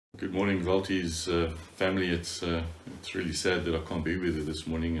Good morning, Valti's family. It's really sad that I can't be with you this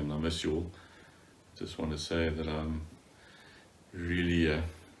morning, and I miss you all. Just want to say that I'm really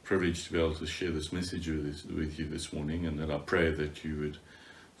privileged to be able to share this message with you this morning, and that I pray that you would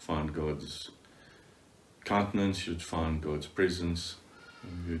find God's countenance, you'd find God's presence,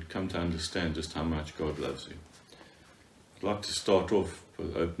 and you'd come to understand just how much God loves you. I'd like to start off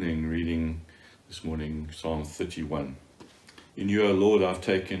with opening reading this morning, Psalm 31. In you, O Lord, I've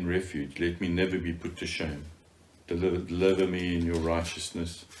taken refuge. Let me never be put to shame. Deliver me in your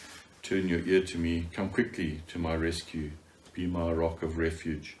righteousness. Turn your ear to me. Come quickly to my rescue. Be my rock of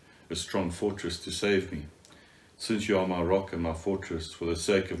refuge, a strong fortress to save me. Since you are my rock and my fortress, for the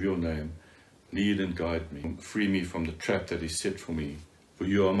sake of your name, lead and guide me. Free me from the trap that is set for me, for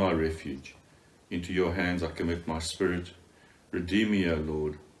you are my refuge. Into your hands I commit my spirit. Redeem me, O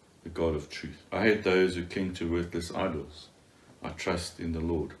Lord, the God of truth. I hate those who cling to worthless idols. I trust in the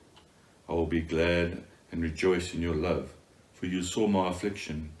Lord. I will be glad and rejoice in your love, for you saw my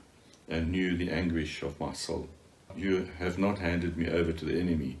affliction and knew the anguish of my soul. You have not handed me over to the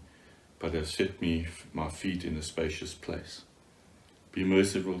enemy, but have set my feet in a spacious place. Be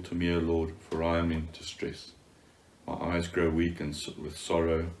merciful to me, O Lord, for I am in distress. My eyes grow weak and with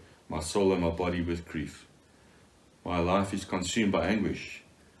sorrow, my soul and my body with grief. My life is consumed by anguish,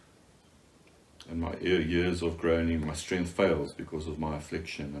 and my years of groaning. My strength fails because of my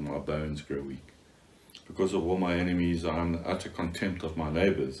affliction, and my bones grow weak. Because of all my enemies, I am the utter contempt of my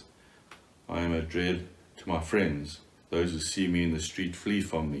neighbors. I am a dread to my friends. Those who see me in the street flee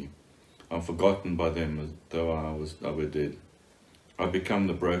from me. I am forgotten by them as though I were dead. I become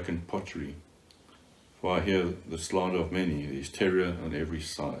the broken pottery, for I hear the slander of many. There is terror on every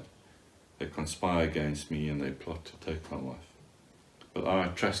side. They conspire against me, and they plot to take my life. But I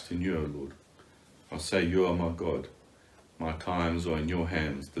trust in you, O Lord. I say, you are my God. My times are in your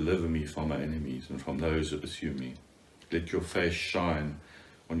hands. Deliver me from my enemies and from those who pursue me. Let your face shine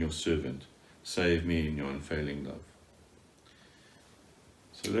on your servant. Save me in your unfailing love.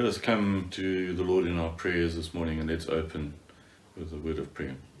 So let us come to the Lord in our prayers this morning, and let's open with a word of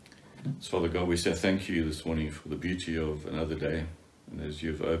prayer. So, Father God, we say thank you this morning for the beauty of another day. And as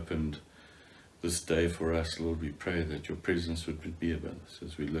you've opened this day for us, Lord, we pray that your presence would be about us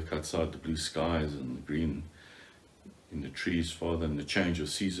as we look outside the blue skies and the green in the trees, Father, and the change of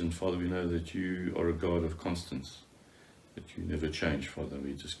season. Father, we know that you are a God of constance, that you never change, Father.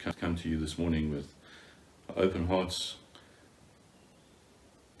 We just come to you this morning with open hearts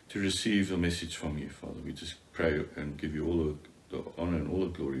to receive a message from you, Father. We just pray and give you all the honor and all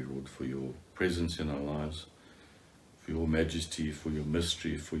the glory, Lord, for your presence in our lives, for your majesty, for your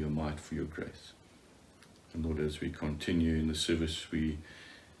mystery, for your might, for your grace. And Lord, as we continue in the service, we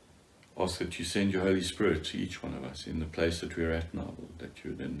ask that you send your Holy Spirit to each one of us in the place that we're at now, Lord, that you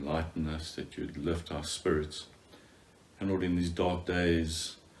would enlighten us, that you would lift our spirits. And Lord, in these dark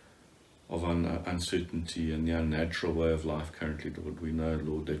days of uncertainty and the unnatural way of life currently, Lord, we know,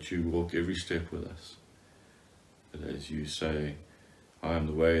 Lord, that you walk every step with us. That as you say, I am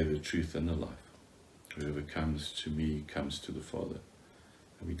the way, the truth, and the life. Whoever comes to me comes to the Father.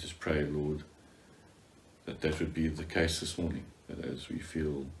 And we just pray, Lord, that would be the case this morning, that as we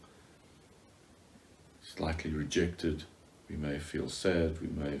feel slightly rejected, we may feel sad, we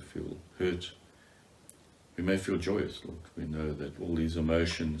may feel hurt, we may feel joyous, Lord. We know that all these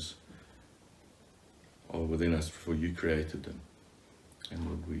emotions are within us, for you created them. And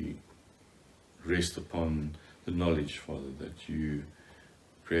Lord, we rest upon the knowledge, Father, that you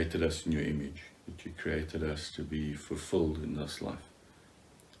created us in your image, that you created us to be fulfilled in this life.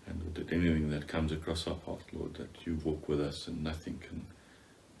 And Lord, that anything that comes across our path, Lord, that you walk with us and nothing can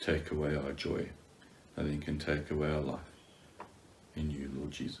take away our joy. Nothing can take away our life in you,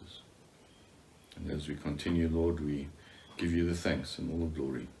 Lord Jesus. And as we continue, Lord, we give you the thanks and all the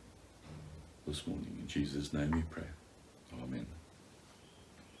glory this morning. In Jesus' name we pray. Amen.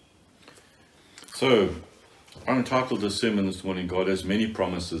 So, I'm entitled this sermon this morning, God has many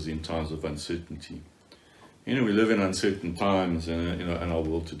promises in times of uncertainty. You know, we live in uncertain times in our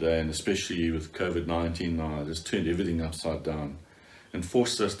world today, and especially with COVID-19 now, it has turned everything upside down and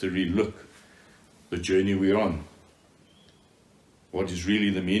forced us to relook the journey we're on. What is really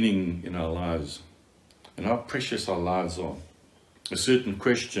the meaning in our lives and how precious our lives are. A certain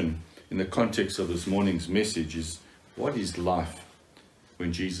question in the context of this morning's message is, what is life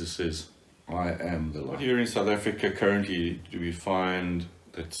when Jesus says, I am the life? Here in South Africa currently do we find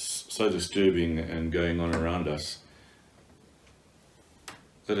that's so disturbing and going on around us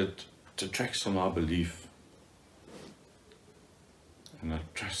that it detracts from our belief and our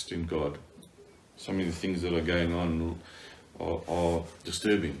trust in God. Some of the things that are going on are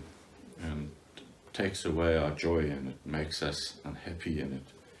disturbing and takes away our joy, and it makes us unhappy, and it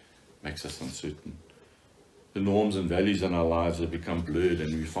makes us uncertain. The norms and values in our lives have become blurred,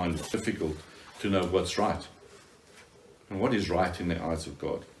 and we find it difficult to know what's right and what is right in the eyes of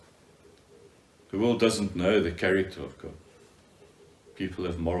God. The world doesn't know the character of God. People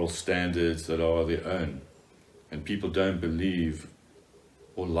have moral standards that are their own, and people don't believe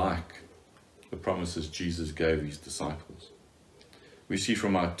or like the promises Jesus gave his disciples. We see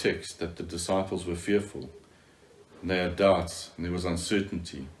from our text that the disciples were fearful, and they had doubts, and there was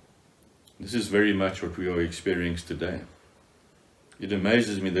uncertainty. This is very much what we are experiencing today. It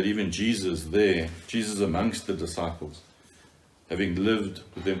amazes me that even Jesus amongst the disciples, having lived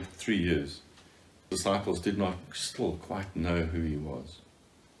with them for 3 years, the disciples did not still quite know who he was.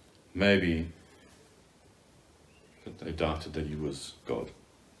 Maybe that they doubted that he was God.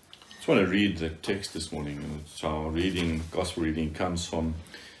 I just want to read the text this morning, and so our gospel reading comes from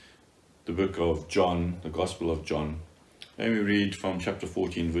the book of John, the Gospel of John. And we read from chapter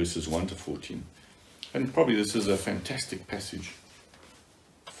 14, verses 1 to 14. And probably this is a fantastic passage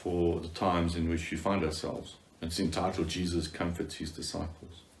for the times in which we find ourselves. It's entitled, Jesus Comforts His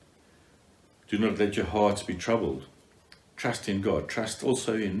Disciples. Do not let your hearts be troubled. Trust in God. Trust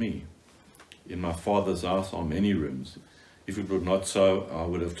also in me. In my Father's house are many rooms. If it were not so, I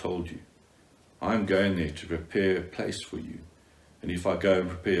would have told you. I am going there to prepare a place for you. And if I go and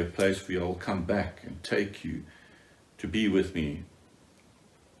prepare a place for you, I will come back and take you to be with me,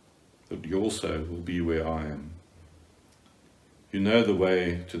 that you also will be where I am. You know the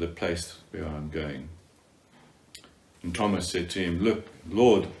way to the place where I am going. And Thomas said to him, Look,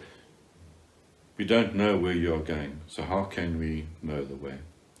 Lord, we don't know where you are going, so how can we know the way?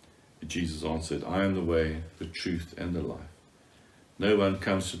 And Jesus answered, I am the way, the truth, and the life. No one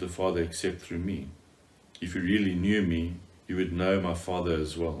comes to the Father except through me. If you really knew me, you would know my Father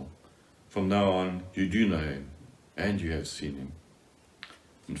as well. From now on, you do know him, and you have seen him.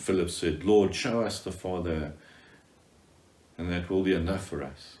 And Philip said, Lord, show us the Father, and that will be enough for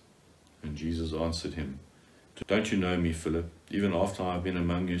us. And Jesus answered him, Don't you know me, Philip, even after I have been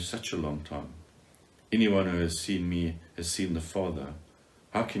among you such a long time? Anyone who has seen me has seen the Father.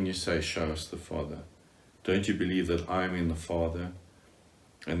 How can you say, show us the Father? Don't you believe that I am in the Father,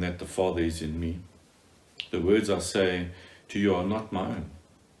 and that the Father is in me? The words I say to you are not my own.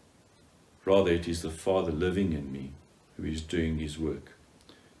 Rather, it is the Father living in me, who is doing his work.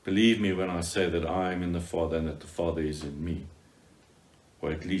 Believe me when I say that I am in the Father and that the Father is in me.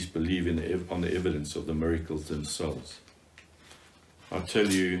 Or at least believe on the evidence of the miracles themselves. I tell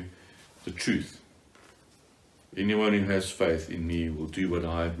you the truth. Anyone who has faith in me will do what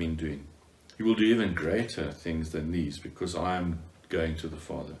I have been doing. He will do even greater things than these, because I am going to the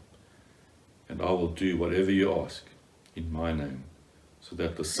Father. And I will do whatever you ask in my name, so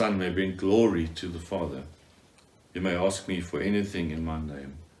that the Son may bring glory to the Father. You may ask me for anything in my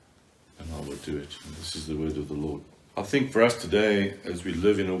name, and I will do it. And this is the word of the Lord. I think for us today, as we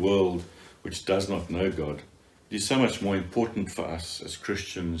live in a world which does not know God, it is so much more important for us as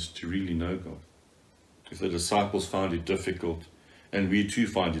Christians to really know God. If the disciples found it difficult, and we too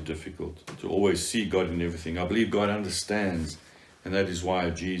find it difficult, to always see God in everything, I believe God understands, and that is why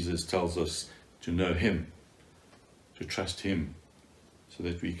Jesus tells us to know him, to trust him, so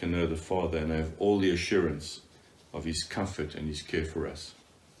that we can know the Father and have all the assurance of his comfort and his care for us.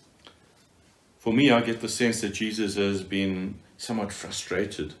 For me, I get the sense that Jesus has been somewhat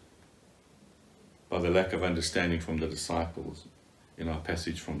frustrated by the lack of understanding from the disciples in our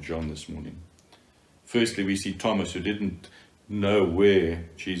passage from John this morning. Firstly, we see Thomas, who didn't know where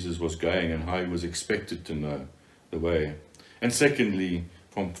Jesus was going and how he was expected to know the way. And secondly,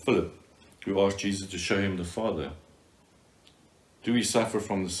 from Philip, who asked Jesus to show him the Father. Do we suffer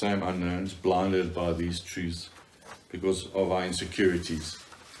from the same unknowns, blinded by these truths because of our insecurities,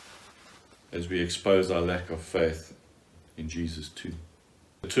 as we expose our lack of faith in Jesus too?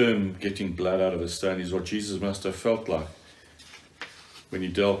 The term getting blood out of a stone is what Jesus must have felt like when he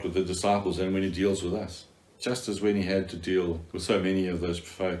dealt with the disciples and when he deals with us. Just as when he had to deal with so many of those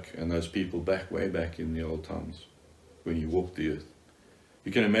folk and those people way back in the old times, when he walked the earth.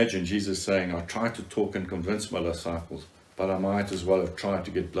 You can imagine Jesus saying, I tried to talk and convince my disciples, but I might as well have tried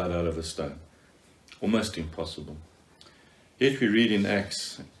to get blood out of a stone. Almost impossible. Yet we read in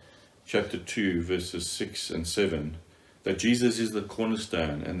Acts chapter 2, verses 6 and 7, that Jesus is the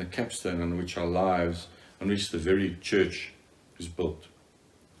cornerstone and the capstone on which our lives, on which the very church is built.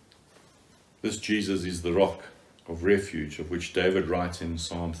 This Jesus is the rock of refuge, of which David writes in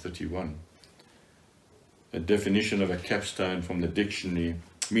Psalm 31. A definition of a capstone from the dictionary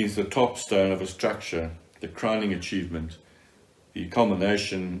means the top stone of a structure, the crowning achievement, the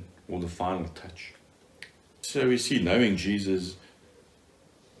culmination or the final touch. So we see knowing Jesus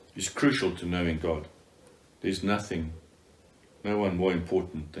is crucial to knowing God. There's nothing, no one more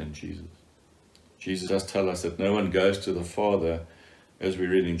important than Jesus. Jesus does tell us that no one goes to the Father, as we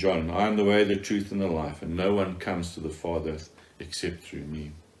read in John, I am the way, the truth, and the life, and no one comes to the Father except through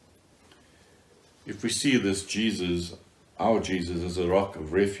me. If we see this Jesus, our Jesus, as a rock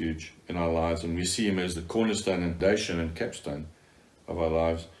of refuge in our lives, and we see him as the cornerstone and foundation and capstone of our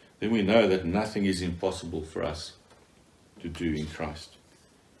lives, then we know that nothing is impossible for us to do in Christ.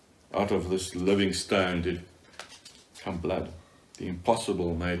 Out of this living stone did come blood, the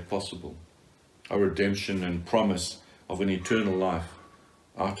impossible made possible. Our redemption and promise of an eternal life.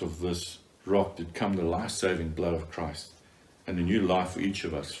 Out of this rock did come the life-saving blood of Christ, and a new life for each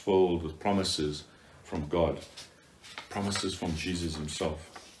of us, filled with promises from God, promises from Jesus himself.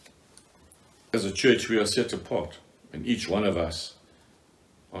 As a church, we are set apart, and each one of us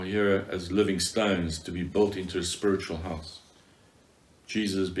are here as living stones to be built into a spiritual house.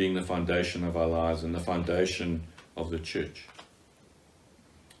 Jesus being the foundation of our lives and the foundation of the church.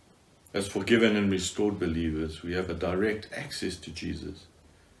 As forgiven and restored believers, we have a direct access to Jesus.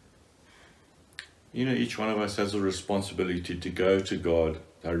 You know, each one of us has a responsibility to go to God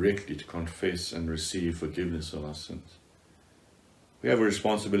directly to confess and receive forgiveness of our sins. We have a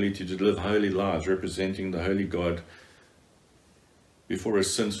responsibility to live holy lives representing the holy God before a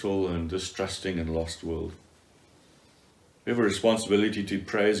sinful and distrusting and lost world. We have a responsibility to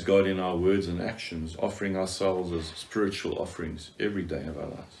praise God in our words and actions, offering ourselves as spiritual offerings every day of our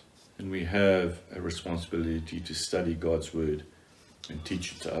lives. And we have a responsibility to study God's word and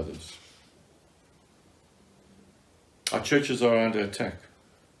teach it to others. Our churches are under attack.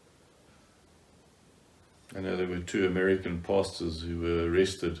 I know there were 2 American pastors who were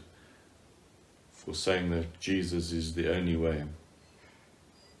arrested for saying that Jesus is the only way.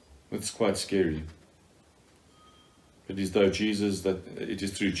 It's quite scary. It is it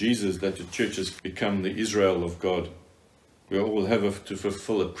is through Jesus that the church has become the Israel of God. We all have to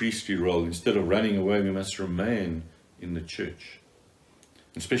fulfill a priestly role. Instead of running away, we must remain in the church.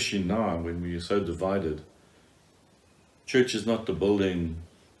 Especially now when we are so divided. Church is not the building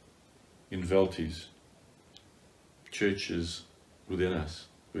in Velties. Church is within us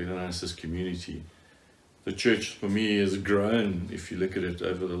as community. The church for me has grown, if you look at it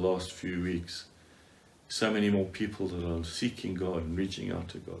over the last few weeks. So many more people that are seeking God and reaching out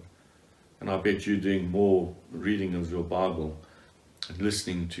to God. And I bet you're doing more reading of your Bible and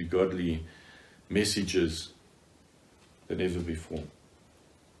listening to godly messages than ever before.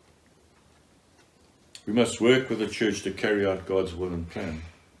 We must work with the church to carry out God's will and plan.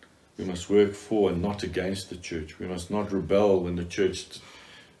 We must work for and not against the church. We must not rebel when the church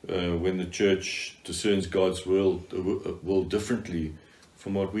discerns God's will differently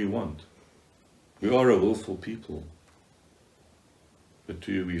from what we want. We are a willful people, but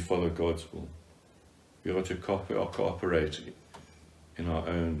do we follow God's will? We are to cooperate in our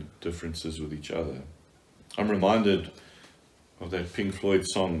own differences with each other. I'm reminded of that Pink Floyd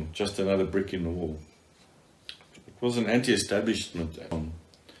song, Just Another Brick in the Wall. It was an anti-establishment song.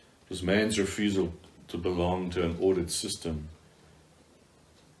 It was man's refusal to belong to an ordered system.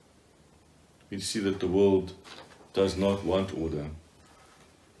 We see that the world does not want order.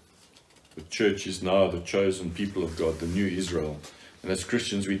 The church is now the chosen people of God, the new Israel. And as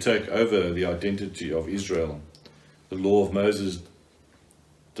Christians, we take over the identity of Israel. The law of Moses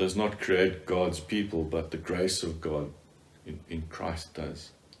does not create God's people, but the grace of God in Christ does.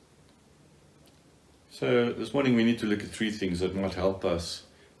 So this morning we need to look at 3 things that might help us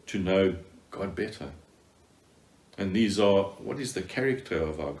to know God better. And these are, what is the character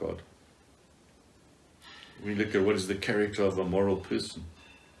of our God? We look at what is the character of a moral person.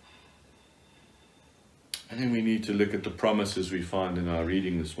 And then we need to look at the promises we find in our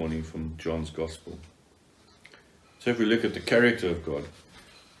reading this morning from John's Gospel. So if we look at the character of God,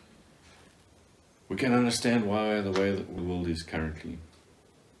 we can understand why the way that the world is currently,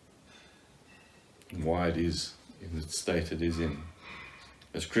 and why it is in the state it is in.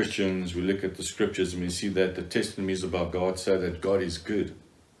 As Christians, we look at the scriptures and we see that the testimonies about God say that God is good.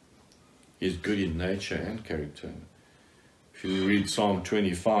 He is good in nature and character. If you read Psalm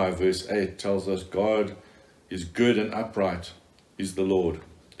 25, verse 8, it tells us God is good and upright is the Lord.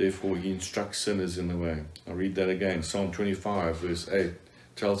 Therefore he instructs sinners in the way. I'll read that again. Psalm 25, verse 8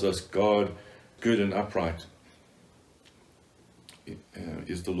 tells us God, good and upright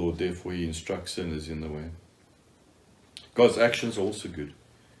is the Lord. Therefore he instructs sinners in the way. God's actions are also good.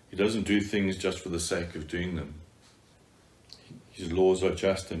 He doesn't do things just for the sake of doing them. His laws are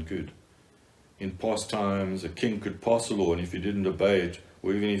just and good. in past times, a king could pass a law, and if you didn't obey it,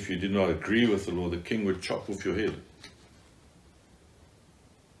 or even if you did not agree with the law, the king would chop off your head.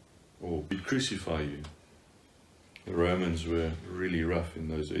 Or he'd crucify you. The Romans were really rough in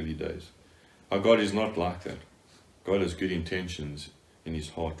those early days. Our God is not like that. God has good intentions in his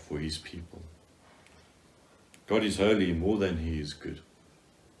heart for his people. God is holy more than he is good.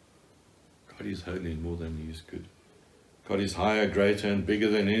 God is holy more than he is good. God is higher, greater, and bigger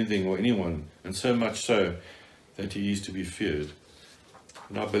than anything or anyone, and so much so that he is to be feared.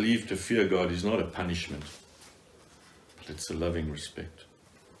 And I believe to fear God is not a punishment, but it's a loving respect.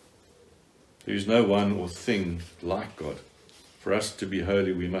 There is no one or thing like God. For us to be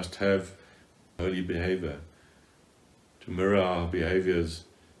holy, we must have holy behavior, to mirror our behaviors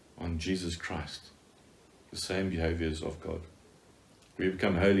on Jesus Christ, the same behaviors of God. We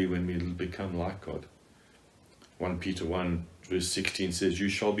become holy when we become like God. 1 Peter 1 verse 16 says, "You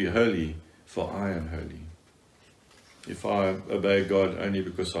shall be holy, for I am holy." If I obey God only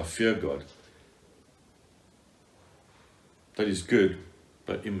because I fear God, that is good,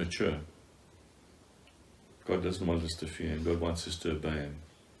 but immature. God doesn't want us to fear him. God wants us to obey him.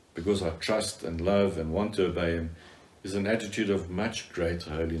 Because I trust and love and want to obey him is an attitude of much greater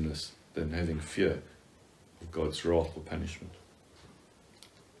holiness than having fear of God's wrath or punishment.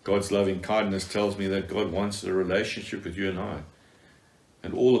 God's loving kindness tells me that God wants a relationship with you and I,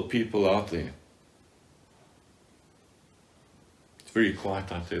 and all the people out there. It's very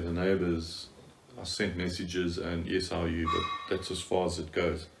quiet out there. The neighbors, I sent messages and yes, how are you, but that's as far as it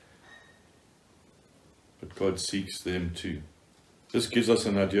goes. But God seeks them too. This gives us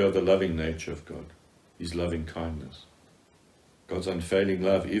an idea of the loving nature of God, his loving kindness. God's unfailing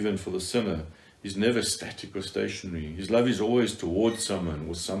love, even for the sinner, is never static or stationary. His love is always towards someone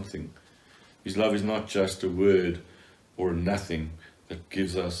or something. His love is not just a word or a nothing that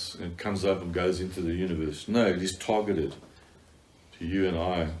gives us and comes up and goes into the universe. No, it is targeted to you and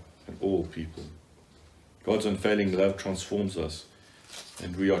I and all people. God's unfailing love transforms us,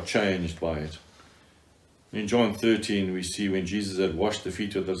 and we are changed by it. In John 13, we see when Jesus had washed the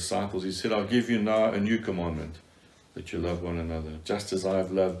feet of the disciples, he said, "I'll give you now a new commandment, that you love one another. Just as I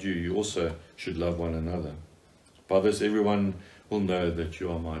have loved you, you also should love one another. By this, everyone will know that you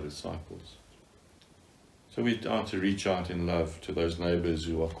are my disciples." So we are to reach out in love to those neighbors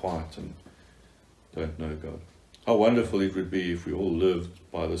who are quiet and don't know God. How wonderful it would be if we all lived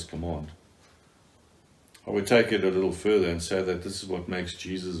by this command. I would take it a little further and say that this is what makes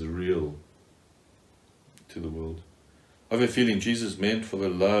Jesus real to the world. I have a feeling Jesus meant for the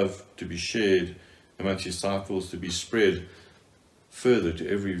love to be shared amongst his disciples to be spread further to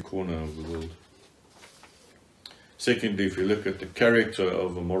every corner of the world. Secondly, if you look at the character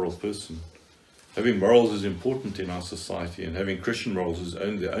of a moral person, having morals is important in our society, and having Christian morals is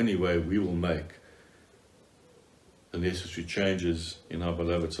the only way we will make the necessary changes in our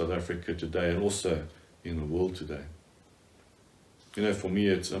beloved South Africa today and also in the world today. You know, for me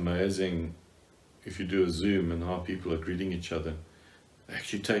it's amazing if you do a Zoom and how people are greeting each other,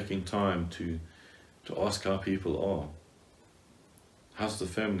 actually taking time to ask how people are. How's the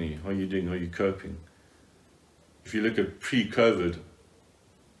family? How are you doing? How are you coping? If you look at pre-COVID,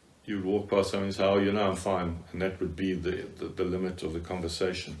 you would walk past someone and say, "Oh, you know, I'm fine," and that would be the limit of the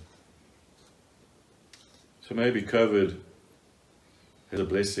conversation. So maybe COVID is a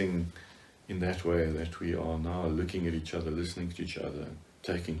blessing in that way, that we are now looking at each other, listening to each other,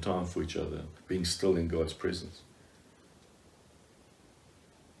 taking time for each other, being still in God's presence.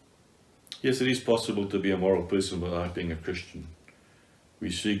 Yes, it is possible to be a moral person without being a Christian.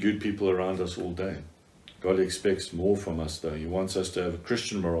 We see good people around us all day. God expects more from us though. He wants us to have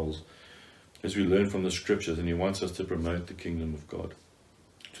Christian morals as we learn from the scriptures, and he wants us to promote the kingdom of God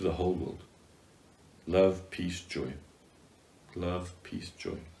to the whole world. Love, peace, joy. Love, peace,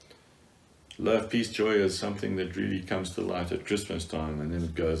 joy. Love, peace, joy is something that really comes to light at Christmas time and then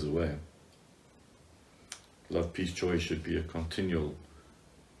it goes away. Love, peace, joy should be a continual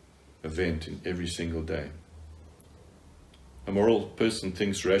event in every single day. A moral person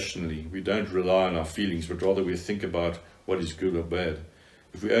thinks rationally. We don't rely on our feelings, but rather we think about what is good or bad.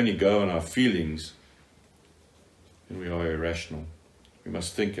 If we only go on our feelings, then we are irrational. We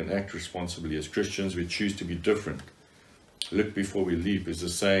must think and act responsibly. As Christians, we choose to be different. Look before we leap is a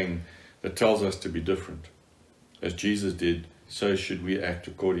saying that tells us to be different. As Jesus did, so should we act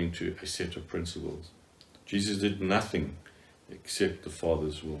according to a set of principles. Jesus did nothing except the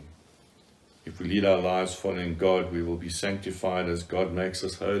Father's will. If we lead our lives following God, we will be sanctified as God makes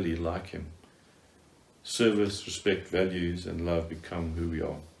us holy like him. Service, respect, values, and love become who we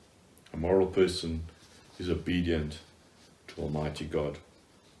are. A moral person is obedient to Almighty God.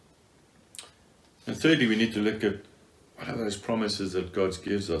 And thirdly, we need to look at what are those promises that God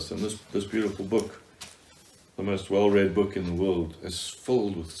gives us. And this beautiful book, the most well-read book in the world, is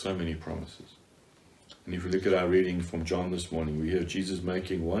filled with so many promises. And if we look at our reading from John this morning, we hear Jesus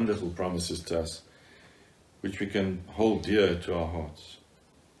making wonderful promises to us, which we can hold dear to our hearts.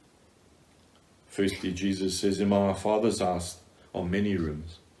 Firstly, Jesus says, in my Father's house are many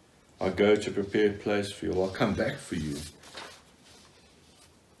rooms. I go to prepare a place for you. I'll come back for you.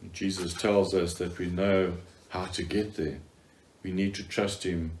 And Jesus tells us that we know how to get there. We need to trust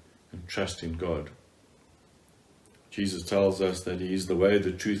him and trust in God. Jesus tells us that he is the way,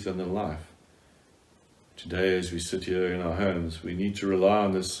 the truth, and the life. Today, as we sit here in our homes, we need to rely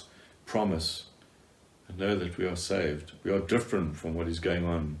on this promise and know that we are saved. We are different from what is going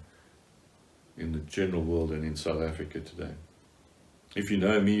on in the general world and in South Africa today. If you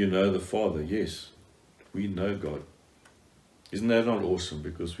know me, you know the Father. Yes, we know God. Isn't that not awesome?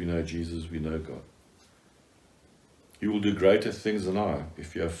 Because we know Jesus, we know God. You will do greater things than I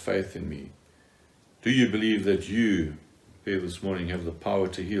if you have faith in me. Do you believe that you, here this morning, have the power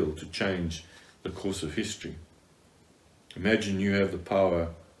to heal, to change the course of history? Imagine you have the power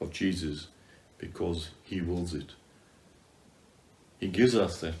of Jesus because he wills it. He gives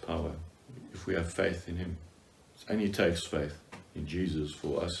us that power if we have faith in him. It only takes faith in Jesus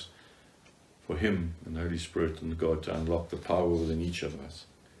for us, for him and the Holy Spirit and God to unlock the power within each of us.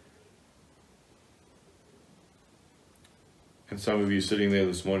 And some of you sitting there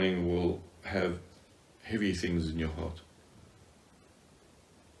this morning will have heavy things in your heart.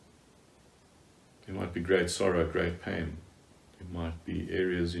 There might be great sorrow, great pain. There might be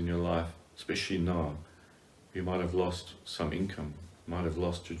areas in your life, especially now, you might have lost some income, might have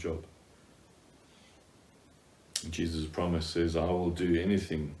lost your job. And Jesus' promise says, I will do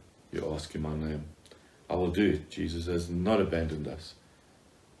anything you ask in my name. I will do it. Jesus has not abandoned us.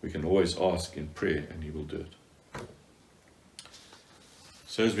 We can always ask in prayer and he will do it.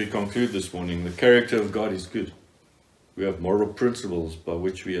 So as we conclude this morning, the character of God is good. We have moral principles by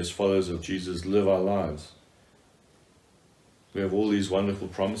which we as followers of Jesus live our lives. We have all these wonderful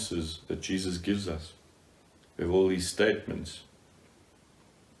promises that Jesus gives us. We have all these statements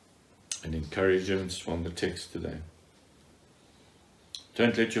and encouragements from the text today.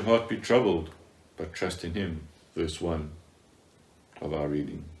 Don't let your heart be troubled, but trust in him. Verse 1 of our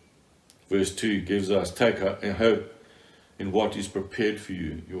reading. Verse 2 gives us, take hope in what is prepared for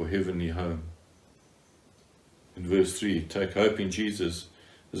you, your heavenly home. In verse 3, take hope in Jesus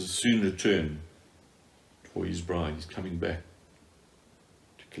as a soon return for his bride. He's coming back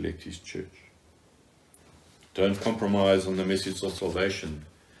to collect his church. Don't compromise on the message of salvation,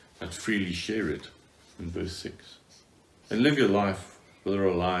 but freely share it, in verse 6. And live your life with a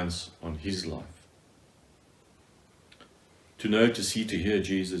reliance on his life. To know, to see, to hear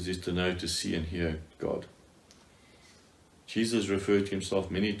Jesus is to know, to see and hear God. Jesus referred to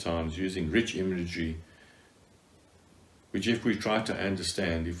himself many times using rich imagery, which if we try to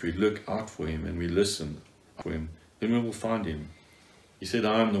understand, if we look out for him and we listen for him, then we will find him. He said,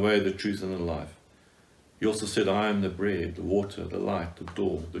 I am the way, the truth, and the life. He also said, I am the bread, the water, the light, the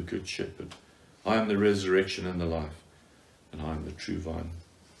door, the good shepherd. I am the resurrection and the life, and I am the true vine.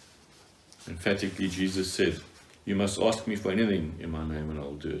 Emphatically, Jesus said, you must ask me for anything in my name and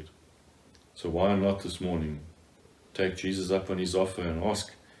I'll do it. So why not this morning take Jesus up on his offer and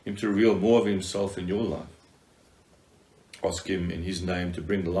ask him to reveal more of himself in your life? Ask him in his name to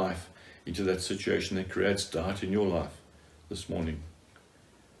bring life into that situation that creates doubt in your life this morning.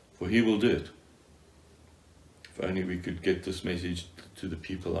 For he will do it. If only we could get this message to the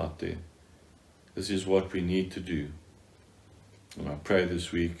people out there. This is what we need to do. And I pray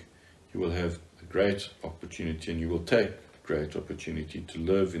this week you will have a great opportunity and you will take a great opportunity to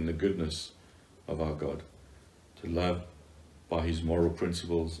live in the goodness of our God, to love by his moral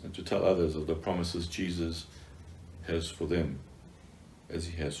principles and to tell others of the promises Jesus has for them as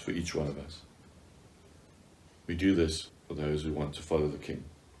he has for each one of us. We do this for those who want to follow the King.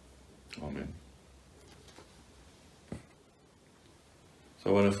 Amen.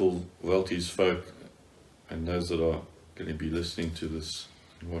 So wonderful Welties folk and those that are going to be listening to this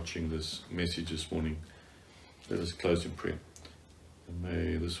and watching this message this morning, let us close in prayer. And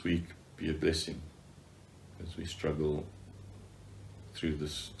may this week be a blessing as we struggle through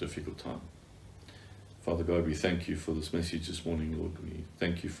this difficult time. Father God, we thank you for this message this morning, Lord. We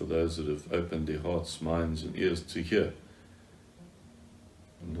thank you for those that have opened their hearts, minds and ears to hear.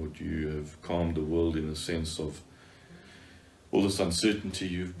 And Lord, you have calmed the world in the sense of all this uncertainty.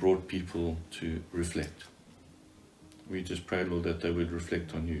 You've brought people to reflect. We just pray, Lord, that they would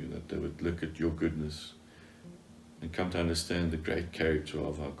reflect on you, that they would look at your goodness and come to understand the great character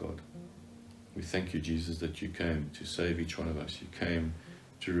of our God. We thank you, Jesus, that you came to save each one of us. You came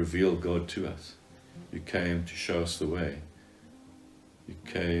to reveal God to us. You came to show us the way. You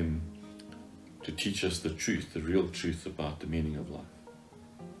came to teach us the truth, the real truth about the meaning of life.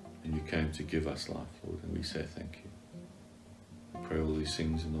 And you came to give us life, Lord, and we say thank you. I pray all these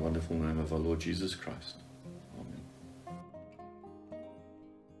things in the wonderful name of our Lord Jesus Christ.